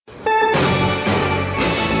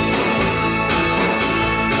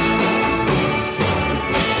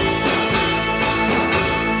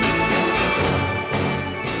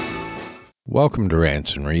Welcome to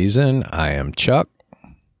Rants and Reason. I am Chuck.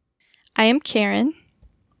 I am Karen.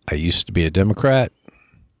 I used to be a Democrat.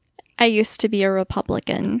 I used to be a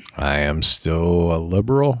Republican. I am still a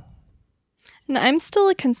liberal. And I'm still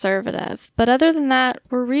a conservative. But other than that,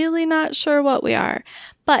 we're really not sure what we are.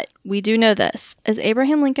 But we do know this. As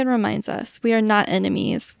Abraham Lincoln reminds us, we are not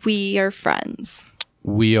enemies. We are friends.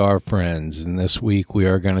 We are friends. And this week we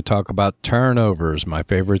are going to talk about turnovers, my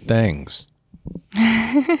favorite things.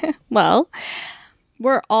 Well,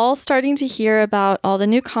 we're all starting to hear about all the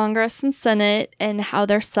new Congress and Senate and how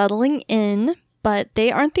they're settling in, but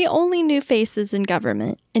they aren't the only new faces in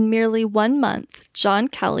government. In merely 1 month, John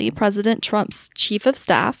Kelly, President Trump's chief of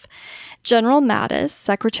staff, General Mattis,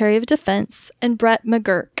 Secretary of Defense, and Brett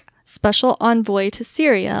McGurk, special envoy to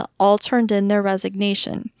Syria, all turned in their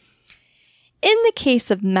resignation. In the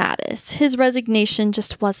case of Mattis, his resignation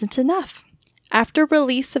just wasn't enough. After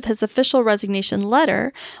release of his official resignation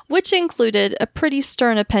letter, which included a pretty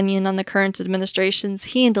stern opinion on the current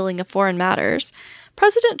administration's handling of foreign matters,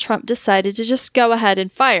 President Trump decided to just go ahead and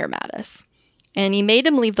fire Mattis. And he made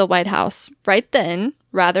him leave the White House right then,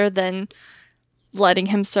 rather than letting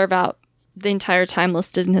him serve out the entire time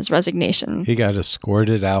listed in his resignation. He got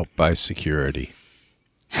escorted out by security.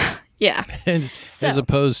 Yeah. As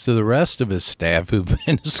opposed to the rest of his staff who've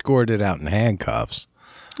been escorted out in handcuffs.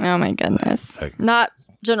 Oh, my goodness. Not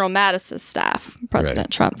General Mattis's staff,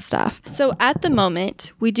 President Trump's staff. So at the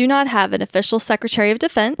moment, we do not have an official Secretary of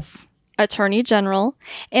Defense, Attorney General,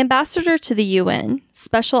 Ambassador to the UN,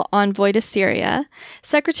 Special Envoy to Syria,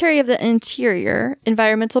 Secretary of the Interior,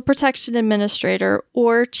 Environmental Protection Administrator,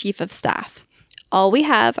 or Chief of Staff. All we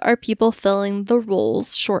have are people filling the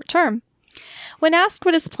roles short term. When asked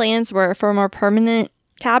what his plans were for a more permanent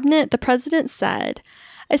cabinet, the president said,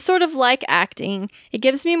 "I sort of like acting. It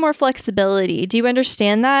gives me more flexibility. Do you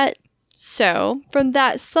understand that?" So, from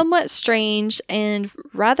that somewhat strange and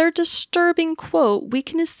rather disturbing quote, we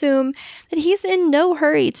can assume that he's in no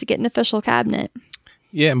hurry to get an official cabinet.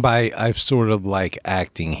 Yeah, and by I sort of like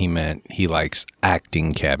acting, he meant he likes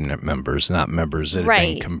acting cabinet members, not members that have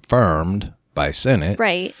been confirmed by Senate.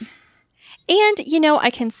 Right. And, I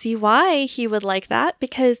can see why he would like that,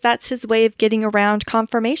 because that's his way of getting around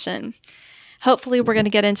confirmation. Hopefully, we're going to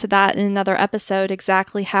get into that in another episode,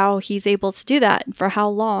 exactly how he's able to do that and for how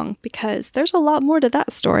long, because there's a lot more to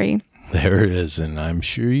that story. There is, and I'm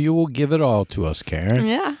sure you will give it all to us, Karen.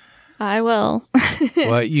 Yeah, I will.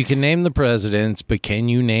 Well, you can name the presidents, but can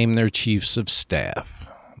you name their chiefs of staff?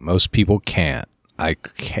 Most people can't. I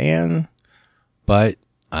can, but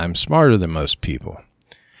I'm smarter than most people.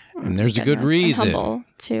 And there's a good reason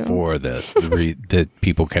for that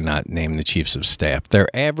people cannot name the chiefs of staff. Their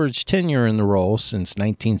average tenure in the role since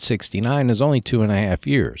 1969 is only 2.5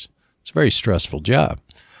 years. It's a very stressful job.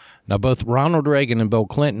 Now, both Ronald Reagan and Bill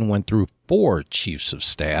Clinton went through 4 chiefs of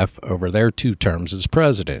staff over their 2 terms as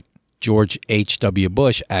president. George H.W.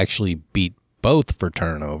 Bush actually beat both for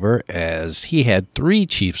turnover, as he had 3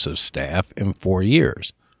 chiefs of staff in 4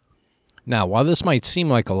 years. Now, while this might seem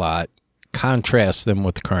like a lot, contrast them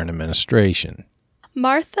with the current administration.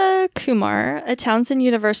 Martha Kumar, a Townsend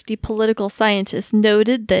University political scientist,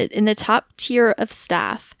 noted that in the top tier of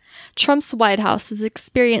staff, Trump's White House has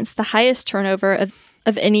experienced the highest turnover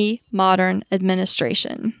of any modern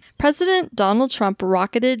administration. President Donald Trump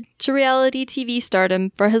rocketed to reality TV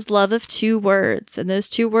stardom for his love of 2 words, and those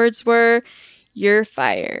 2 words were, "You're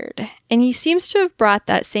fired." And he seems to have brought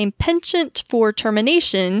that same penchant for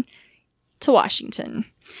termination to Washington.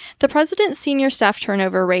 The president's senior staff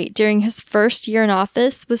turnover rate during his first year in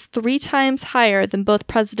office was 3 times higher than both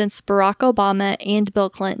Presidents Barack Obama and Bill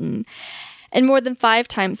Clinton, and more than 5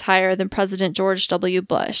 times higher than President George W.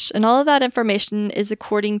 Bush. And all of that information is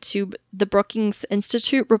according to the Brookings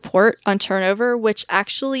Institute report on turnover, which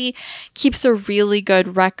actually keeps a really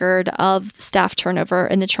good record of staff turnover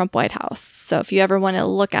in the Trump White House. So if you ever want to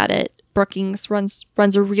look at it, Brookings runs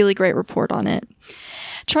a really great report on it.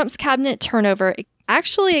 Trump's cabinet turnover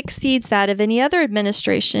actually exceeds that of any other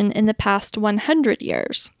administration in the past 100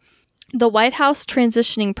 years. The White House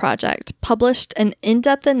Transitioning Project published an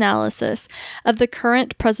in-depth analysis of the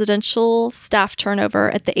current presidential staff turnover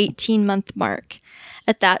at the 18-month mark.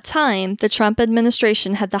 At that time, the Trump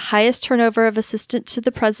administration had the highest turnover of assistant to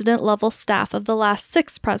the president level staff of the last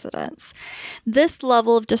 6 presidents. This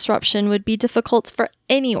level of disruption would be difficult for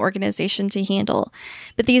any organization to handle,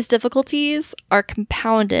 but these difficulties are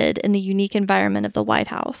compounded in the unique environment of the White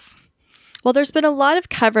House. While there's been a lot of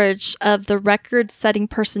coverage of the record-setting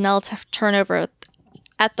personnel turnover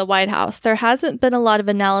at the White House, there hasn't been a lot of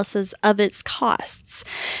analysis of its costs.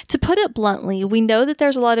 To put it bluntly, we know that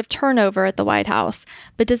there's a lot of turnover at the White House,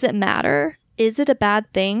 but does it matter? Is it a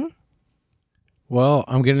bad thing? Well,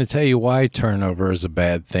 I'm going to tell you why turnover is a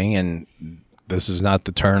bad thing, and this is not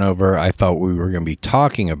the turnover I thought we were going to be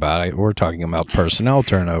talking about. We're talking about personnel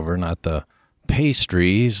turnover, not the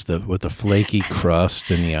pastries with the flaky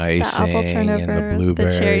crust and the icing and the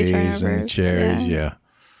blueberries and the cherries. Yeah.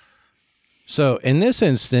 So in this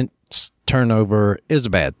instance, turnover is a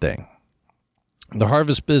bad thing. The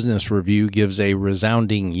Harvard Business Review gives a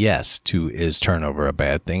resounding yes to is turnover a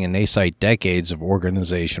bad thing, and they cite decades of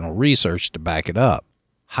organizational research to back it up.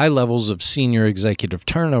 High levels of senior executive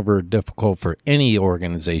turnover are difficult for any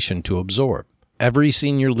organization to absorb. Every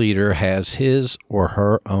senior leader has his or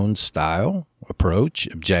her own style, approach,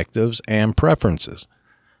 objectives, and preferences.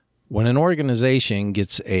 When an organization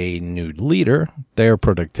gets a new leader, their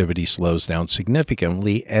productivity slows down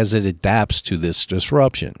significantly as it adapts to this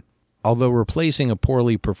disruption. Although replacing a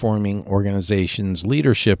poorly performing organization's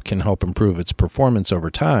leadership can help improve its performance over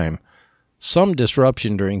time, some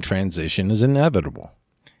disruption during transition is inevitable.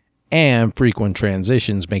 And frequent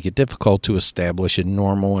transitions make it difficult to establish a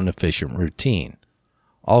normal and efficient routine.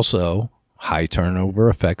 Also, high turnover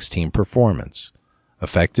affects team performance.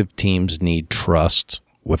 Effective teams need trust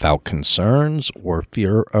without concerns or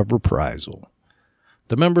fear of reprisal.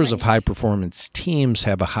 The members of high-performance teams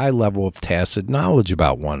have a high level of tacit knowledge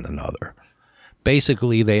about one another.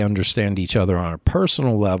 Basically, they understand each other on a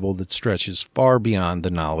personal level that stretches far beyond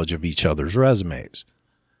the knowledge of each other's resumes.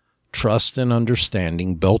 Trust and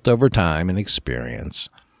understanding built over time and experience.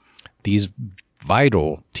 These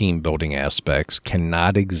vital team-building aspects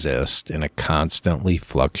cannot exist in a constantly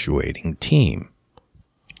fluctuating team.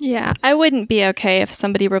 Yeah, I wouldn't be okay if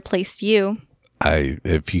somebody replaced you.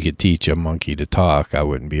 If you could teach a monkey to talk, I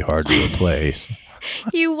wouldn't be hard to replace.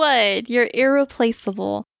 You would. You're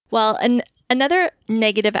irreplaceable. Well, another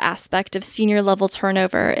negative aspect of senior level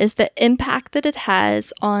turnover is the impact that it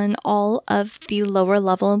has on all of the lower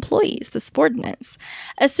level employees, the subordinates.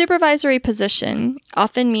 A supervisory position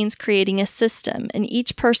often means creating a system, and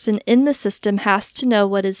each person in the system has to know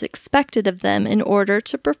what is expected of them in order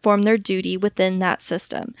to perform their duty within that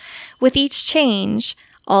system. With each change,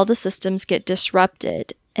 all the systems get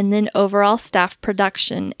disrupted, and then overall staff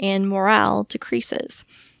production and morale decreases.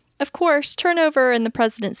 Of course, turnover in the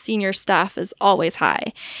president's senior staff is always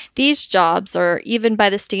high. These jobs, or even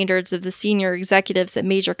by the standards of the senior executives at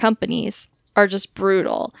major companies, are just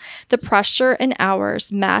brutal. The pressure and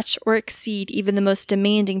hours match or exceed even the most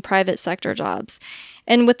demanding private sector jobs,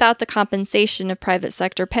 and without the compensation of private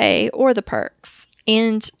sector pay or the perks.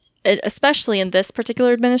 And especially in this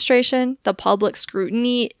particular administration, the public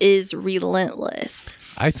scrutiny is relentless.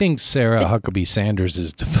 I think Sarah Huckabee Sanders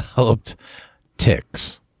has developed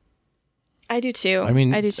tics. I do too.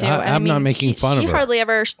 I do too. I'm not making fun of her. She hardly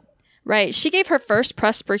ever... Right. She gave her first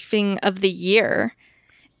press briefing of the year,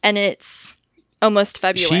 and it's almost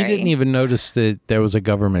February. She didn't even notice that there was a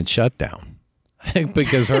government shutdown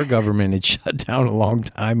because her government had shut down a long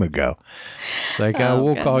time ago. It's like,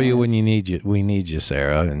 we'll call you when we need you,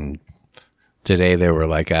 Sarah. And today they were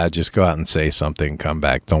like, just go out and say something, come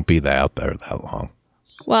back. Don't be out there that long.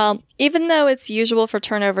 Well, even though it's usual for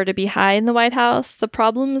turnover to be high in the White House, the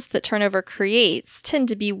problems that turnover creates tend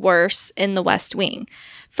to be worse in the West Wing.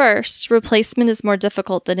 First, replacement is more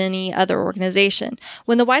difficult than any other organization.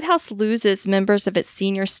 When the White House loses members of its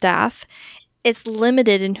senior staff, it's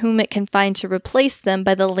limited in whom it can find to replace them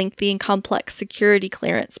by the lengthy and complex security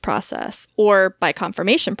clearance process or by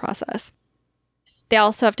confirmation process. They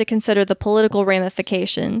also have to consider the political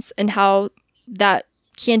ramifications and how that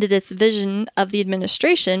candidate's vision of the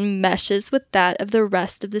administration meshes with that of the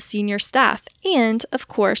rest of the senior staff and, of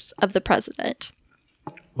course, of the president.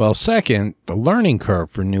 Well, second, the learning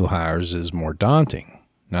curve for new hires is more daunting.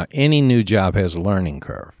 Now, any new job has a learning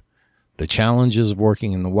curve. The challenges of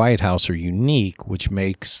working in the White House are unique, which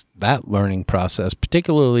makes that learning process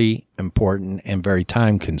particularly important and very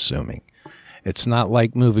time-consuming. It's not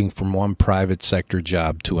like moving from one private sector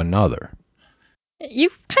job to another.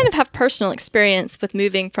 You kind of have personal experience with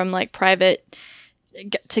moving from like private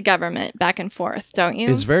to government back and forth, don't you?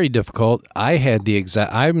 It's very difficult.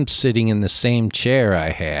 I'm sitting in the same chair I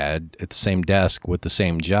had at the same desk with the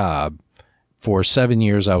same job. For 7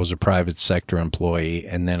 years, I was a private sector employee,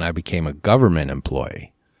 and then I became a government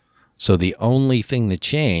employee. So the only thing that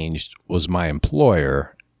changed was my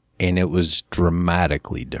employer, and it was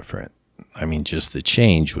dramatically different. I mean, just the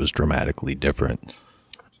change was dramatically different.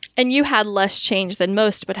 And you had less change than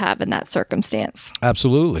most would have in that circumstance.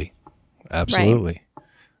 Absolutely. Right.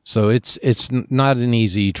 So it's not an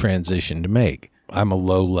easy transition to make. I'm a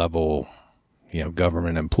low-level,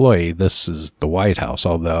 government employee. This is the White House,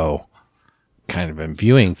 although kind of in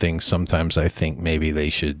viewing things, sometimes I think maybe they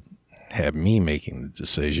should have me making the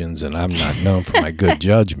decisions, and I'm not known for my good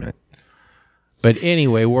judgment. But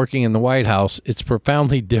anyway, working in the White House, it's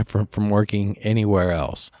profoundly different from working anywhere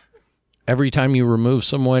else. Every time you remove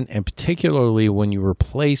someone, and particularly when you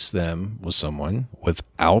replace them with someone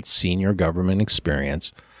without senior government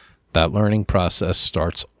experience, that learning process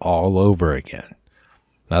starts all over again.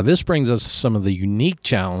 Now, this brings us to some of the unique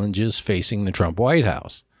challenges facing the Trump White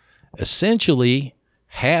House. Essentially,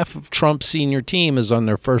 half of Trump's senior team is on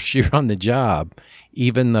their first year on the job,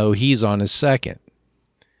 even though he's on his second.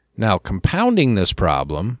 Now, compounding this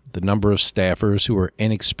problem, the number of staffers who are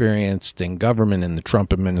inexperienced in government in the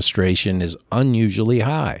Trump administration is unusually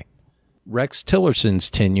high. Rex Tillerson's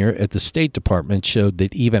tenure at the State Department showed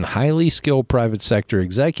that even highly skilled private sector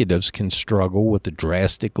executives can struggle with the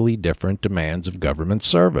drastically different demands of government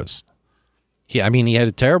service. He had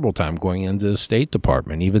a terrible time going into the State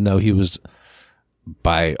Department, even though he was,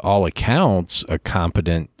 by all accounts, a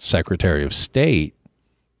competent Secretary of State.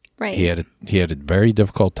 Right. He had a very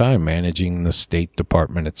difficult time managing the State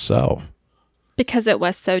Department itself. Because it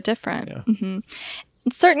was so different. Yeah. Mm-hmm.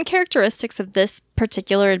 Certain characteristics of this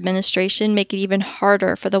particular administration make it even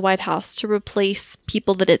harder for the White House to replace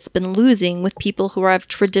people that it's been losing with people who are of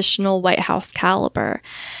traditional White House caliber.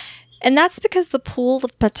 And that's because the pool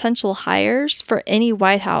of potential hires for any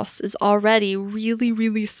White House is already really,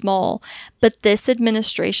 really small. But this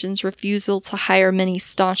administration's refusal to hire many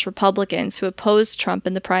staunch Republicans who opposed Trump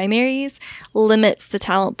in the primaries limits the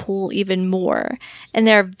talent pool even more. And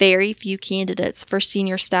there are very few candidates for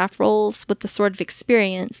senior staff roles with the sort of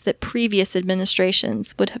experience that previous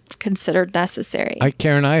administrations would have considered necessary.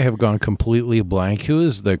 Karen, I have gone completely blank. Who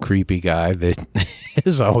is the creepy guy that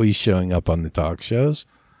is always showing up on the talk shows?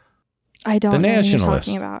 I don't know who you're Nationalist.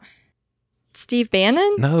 talking about. Steve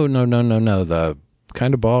Bannon? No. The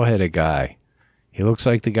kind of bald-headed guy. He looks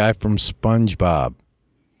like the guy from SpongeBob.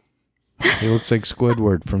 He looks like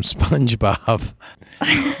Squidward from SpongeBob.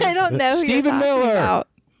 I don't know who Stephen you're talking Miller. about.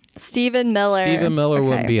 Stephen Miller. Stephen Miller Okay.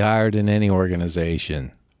 wouldn't be hired in any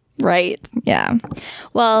organization. Right. Yeah.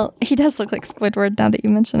 Well, he does look like Squidward now that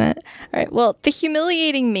you mention it. All right. Well, the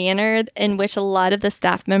humiliating manner in which a lot of the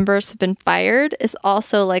staff members have been fired is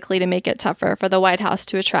also likely to make it tougher for the White House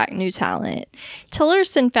to attract new talent.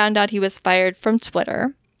 Tillerson found out he was fired from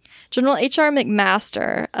Twitter. General H.R.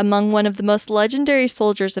 McMaster, among one of the most legendary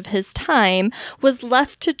soldiers of his time, was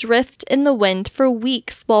left to drift in the wind for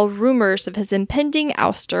weeks while rumors of his impending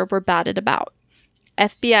ouster were batted about.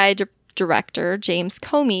 FBI Director James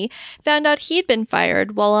Comey found out he'd been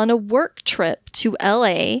fired while on a work trip to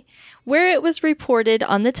LA, where it was reported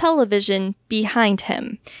on the television behind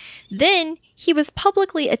him. Then he was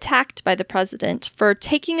publicly attacked by the president for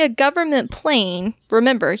taking a government plane.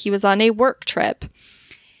 Remember, he was on a work trip.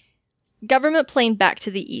 Government plane back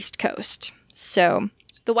to the East Coast. So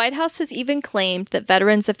the White House has even claimed that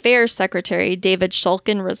Veterans Affairs Secretary David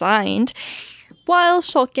Shulkin resigned, while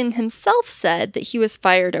Shulkin himself said that he was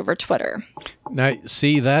fired over Twitter. Now,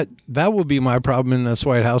 see, that would be my problem in this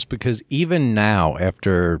White House, because even now,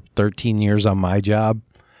 after 13 years on my job,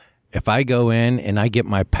 if I go in and I get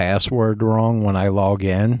my password wrong when I log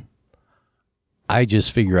in, I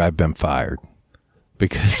just figure I've been fired,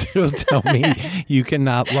 because it'll tell me you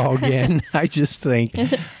cannot log in. I just think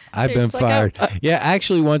I've been fired. Yeah,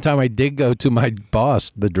 actually, one time I did go to my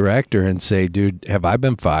boss, the director, and say, dude, have I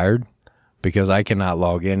been fired? Because I cannot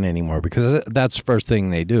log in anymore, because that's the first thing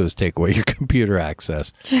they do is take away your computer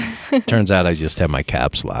access. Turns out I just had my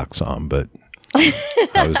caps locks on, but I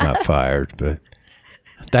was not fired. But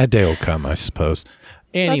that day will come, I suppose.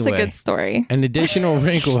 Anyway, that's a good story. An additional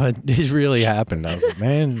wrinkle has really happened. I was like,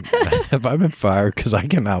 man, have I been fired because I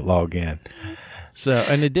cannot log in? So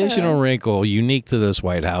an additional wrinkle unique to this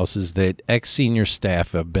White House is that ex-senior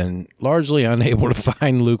staff have been largely unable to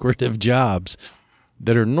find lucrative jobs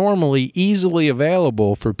that are normally easily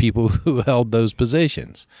available for people who held those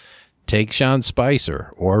positions. Take Sean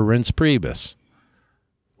Spicer or Reince Priebus.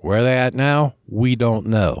 Where are they at now? We don't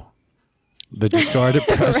know. The discarded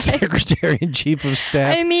press secretary and chief of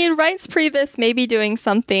staff. I mean, Reince Priebus may be doing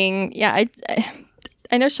something. Yeah,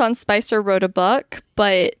 I know Sean Spicer wrote a book,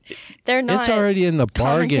 but they're not. It's already in the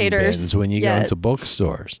bargain bins when you go into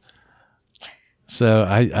bookstores. So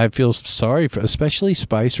I feel sorry for, especially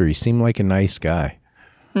Spicer. He seemed like a nice guy.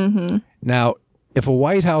 Mm-hmm. Now, if a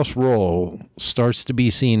White House role starts to be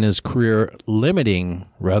seen as career limiting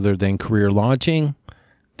rather than career launching,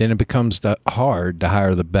 then it becomes hard to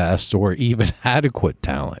hire the best or even adequate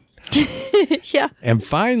talent. Yeah. And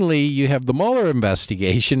finally, you have the Mueller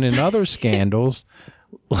investigation and other scandals.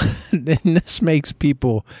 And this makes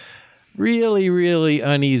people really, really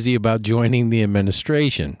uneasy about joining the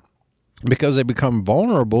administration. because they become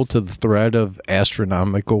vulnerable to the threat of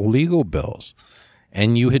astronomical legal bills.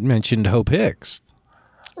 And you had mentioned Hope Hicks.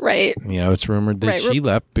 Right. It's rumored that she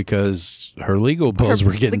left because her legal bills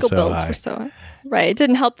were getting so high. Right. It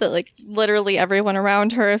didn't help that literally everyone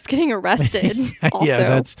around her is getting arrested.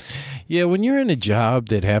 Also. When you're in a job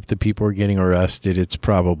that half the people are getting arrested, it's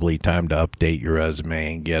probably time to update your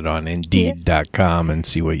resume and get on Indeed.com and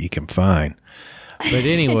see what you can find. But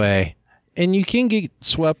anyway, and you can get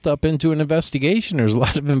swept up into an investigation. There's a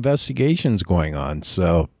lot of investigations going on.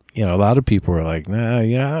 So, a lot of people are like, nah, I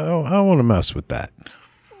don't want to mess with that.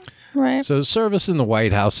 Right. So service in the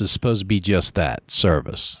White House is supposed to be just that,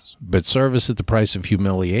 service. But service at the price of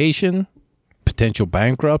humiliation, potential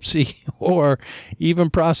bankruptcy, or even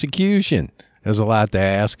prosecution. There's a lot to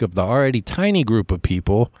ask of the already tiny group of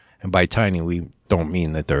people. And by tiny, we don't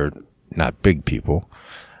mean that they're not big people.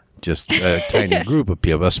 Just a tiny group of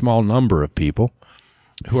people, a small number of people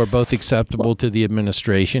who are both acceptable to the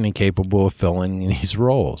administration and capable of filling these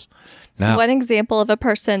roles. Now, one example of a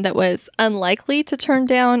person that was unlikely to turn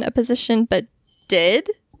down a position but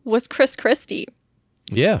did was Chris Christie.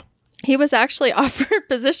 Yeah. He was actually offered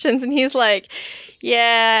positions and he's like,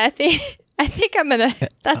 yeah, I think I'm going to,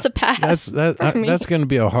 that's a pass. That's going to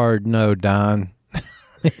be a hard no, Don.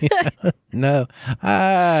 No,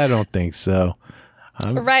 I don't think so.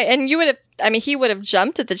 Right. And he would have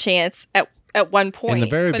jumped at the chance at one point. In the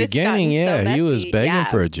very beginning, he was begging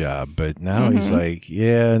for a job, but now he's like,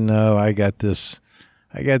 no, I got this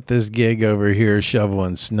gig over here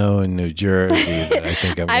shoveling snow in New Jersey that I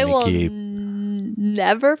think I'm going to keep.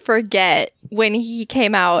 Never forget when he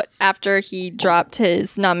came out after he dropped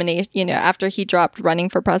his nomination, after he dropped running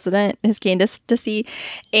for president, his candidacy,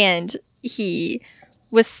 and he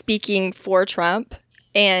was speaking for Trump,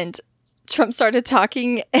 and Trump started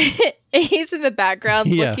talking, and he's in the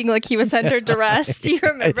background looking like he was under duress. Do you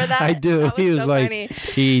remember that? I do. That was he was so like, funny.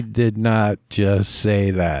 He did not just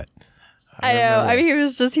say that. I know. I mean,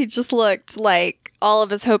 he just looked like all of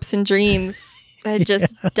his hopes and dreams had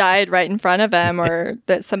just died right in front of him, or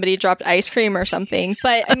that somebody dropped ice cream or something.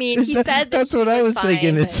 But I mean, he said that's what I was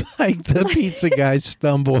thinking. It's like the pizza guy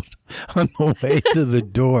stumbled on the way to the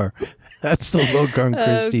door. That's the look on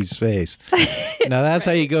Christie's face. Now that's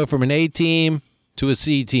how you go from an A team to a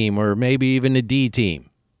C team, or maybe even a D team.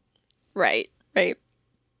 Right.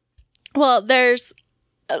 Well, this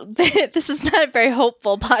is not a very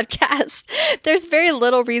hopeful podcast. There's very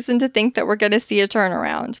little reason to think that we're going to see a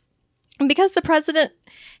turnaround. Because the president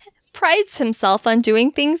prides himself on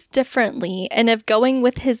doing things differently and of going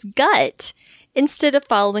with his gut instead of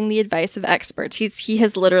following the advice of experts. He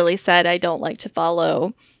has literally said, I don't like to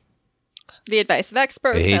follow the advice of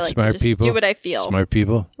experts. They hate I like smart to just people. do what I feel. Smart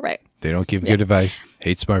people. Right. They don't give good advice.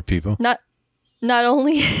 Hate smart people. Not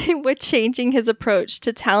only would changing his approach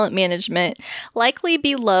to talent management likely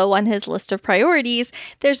be low on his list of priorities,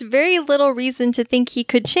 there's very little reason to think he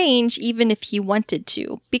could change even if he wanted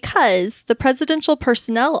to, because the Presidential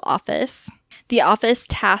Personnel Office, the office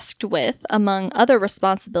tasked with, among other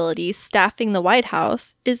responsibilities, staffing the White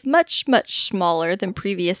House, is much, much smaller than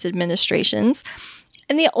previous administrations,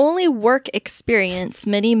 and the only work experience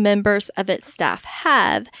many members of its staff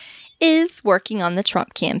have is working on the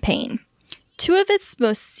Trump campaign. Two of its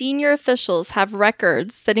most senior officials have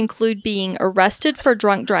records that include being arrested for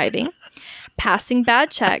drunk driving, passing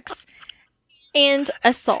bad checks, and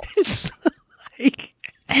assault. It's like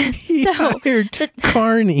he hired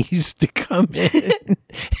carnies to come in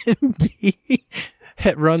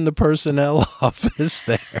and run the personnel office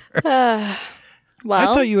there. Well, I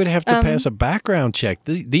thought you would have to pass a background check.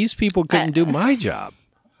 These people couldn't do my job.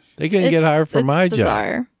 They couldn't get hired for my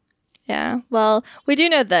bizarre. job. Yeah, well, we do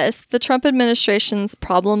know this. The Trump administration's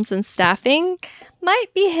problems in staffing might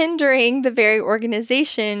be hindering the very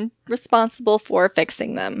organization responsible for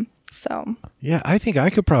fixing them. So, yeah, I think I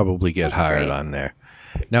could probably get hired on there.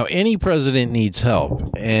 Now, any president needs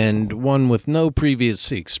help, and one with no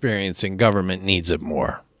previous experience in government needs it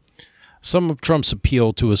more. Some of Trump's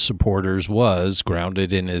appeal to his supporters was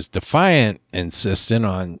grounded in his defiant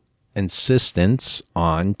insistence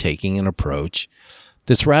on taking an approach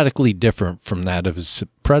that's radically different from that of his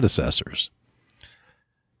predecessors.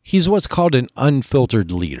 He's what's called an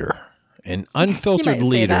unfiltered leader. And unfiltered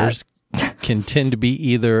leaders can tend to be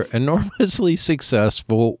either enormously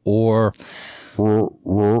successful or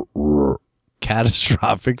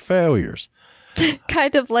catastrophic failures.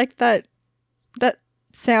 Kind of like that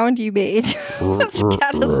sound you made. That's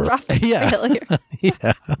catastrophic failure.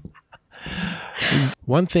 Yeah.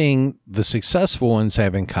 One thing the successful ones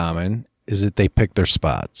have in common is that they pick their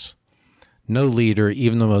spots. No leader,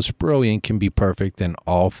 even the most brilliant, can be perfect in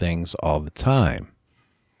all things all the time.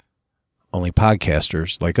 Only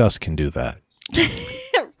podcasters like us can do that.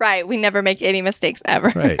 Right. We never make any mistakes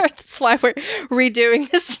ever. Right. That's why we're redoing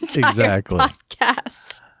this entire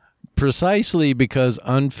podcast. Precisely because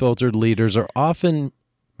unfiltered leaders are often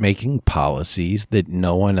making policies that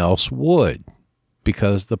no one else would,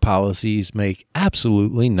 because the policies make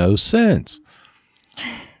absolutely no sense.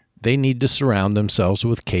 They need to surround themselves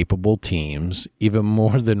with capable teams, even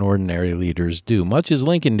more than ordinary leaders do, much as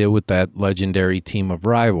Lincoln did with that legendary team of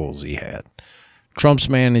rivals he had. Trump's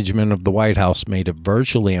management of the White House made it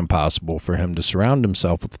virtually impossible for him to surround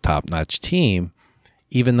himself with a top-notch team,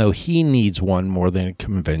 even though he needs one more than a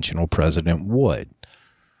conventional president would.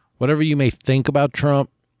 Whatever you may think about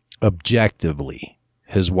Trump, objectively,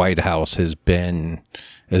 his White House has been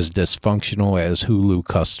as dysfunctional as Hulu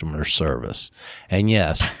customer service. And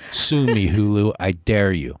yes, sue me, Hulu, I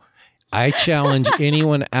dare you. I challenge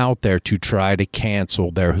anyone out there to try to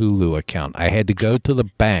cancel their Hulu account. I had to go to the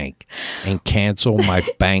bank and cancel my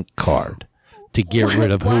bank card to get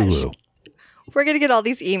rid of Hulu. We're going to get all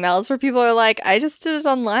these emails where people are like, I just did it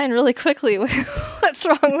online really quickly. What's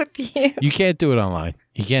wrong with you? You can't do it online.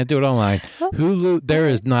 You can't do it online. Hulu, there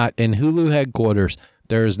is not, in Hulu headquarters,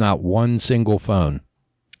 there is not one single phone.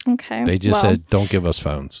 Okay. They just said, don't give us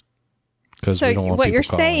phones. Because we don't want what people you're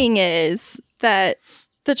calling. saying is that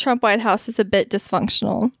the Trump White House is a bit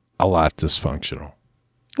dysfunctional. A lot dysfunctional.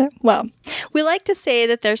 Well, we like to say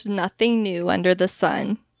that there's nothing new under the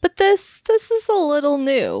sun. But this is a little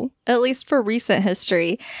new, at least for recent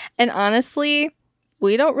history. And honestly,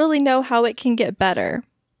 we don't really know how it can get better.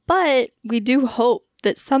 But we do hope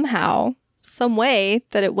that somehow, some way,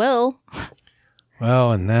 that it will.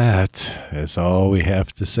 Well, and that is all we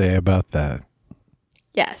have to say about that.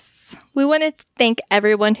 Yes. We want to thank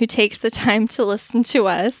everyone who takes the time to listen to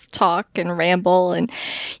us talk and ramble. And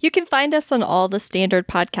you can find us on all the standard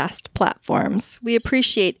podcast platforms. We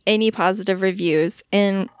appreciate any positive reviews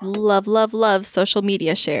and love social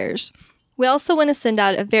media shares. We also want to send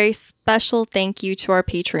out a very special thank you to our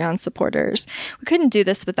Patreon supporters. We couldn't do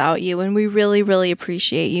this without you, and we really, really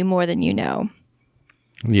appreciate you more than you know.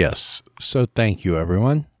 Yes. So thank you,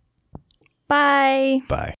 everyone. Bye.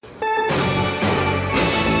 Bye.